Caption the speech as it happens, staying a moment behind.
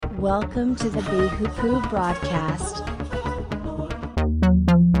Welcome to the Bihupu broadcast.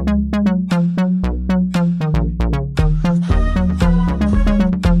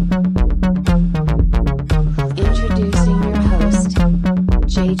 Introducing your host,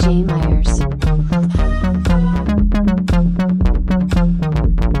 JJ Myers.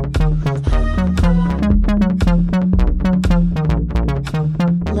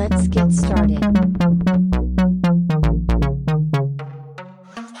 Let's get started.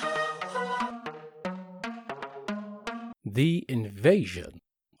 The invasion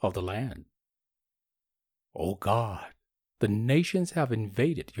of the land. O God, the nations have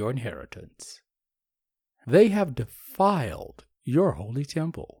invaded your inheritance. They have defiled your holy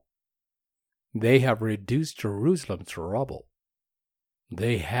temple. They have reduced Jerusalem to rubble.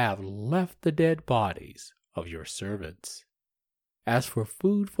 They have left the dead bodies of your servants as for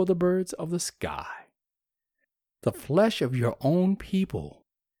food for the birds of the sky, the flesh of your own people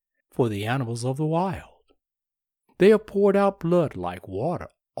for the animals of the wild. They have poured out blood like water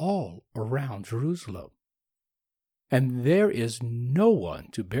all around Jerusalem, and there is no one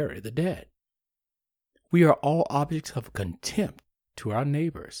to bury the dead. We are all objects of contempt to our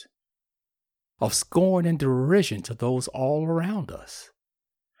neighbors, of scorn and derision to those all around us.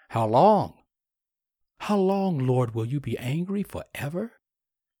 How long? How long, Lord, will you be angry forever?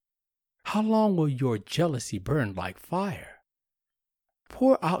 How long will your jealousy burn like fire?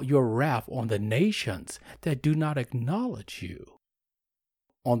 Pour out your wrath on the nations that do not acknowledge you,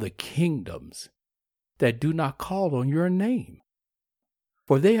 on the kingdoms that do not call on your name.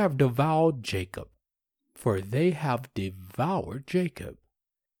 For they have devoured Jacob,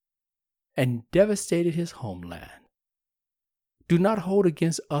 and devastated his homeland. Do not hold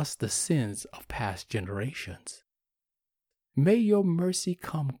against us the sins of past generations. May your mercy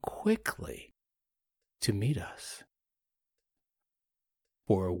come quickly to meet us,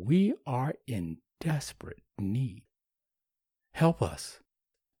 for we are in desperate need. Help us,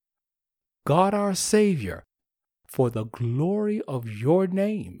 God our Savior, for the glory of your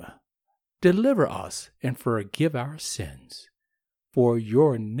name. Deliver us and forgive our sins, for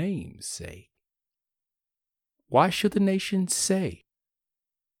your name's sake. Why should the nations say,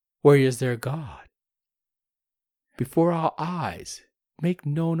 where is their God? Before our eyes make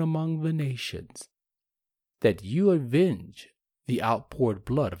known among the nations that you avenge the outpoured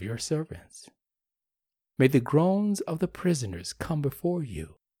blood of your servants. May the groans of the prisoners come before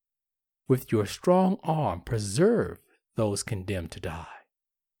you. With your strong arm preserve those condemned to die.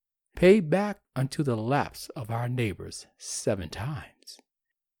 Pay back unto the lapse of our neighbors 7 times,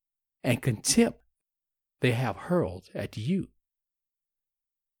 and contempt they have hurled at you.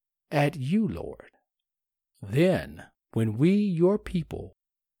 At you, Lord. Then, when we, your people,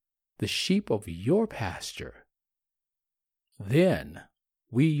 the sheep of your pasture, then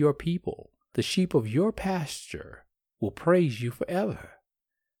we, your people, the sheep of your pasture, will praise you forever,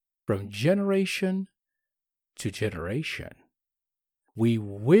 from generation to generation. We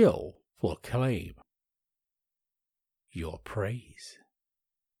will proclaim your praise.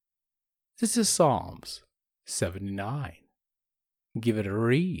 This is Psalms 79. Give it a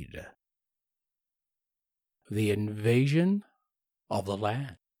read. The invasion of the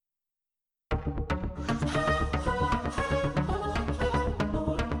land.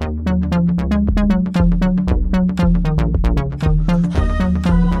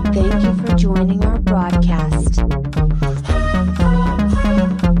 Thank you for joining our broadcast.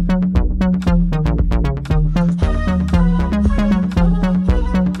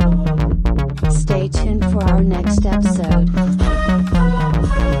 Stay tuned for our next episode.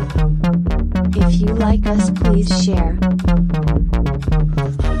 If you like us, please share.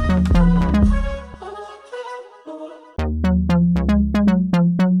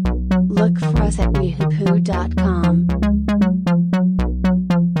 Look for us at bihupu.com.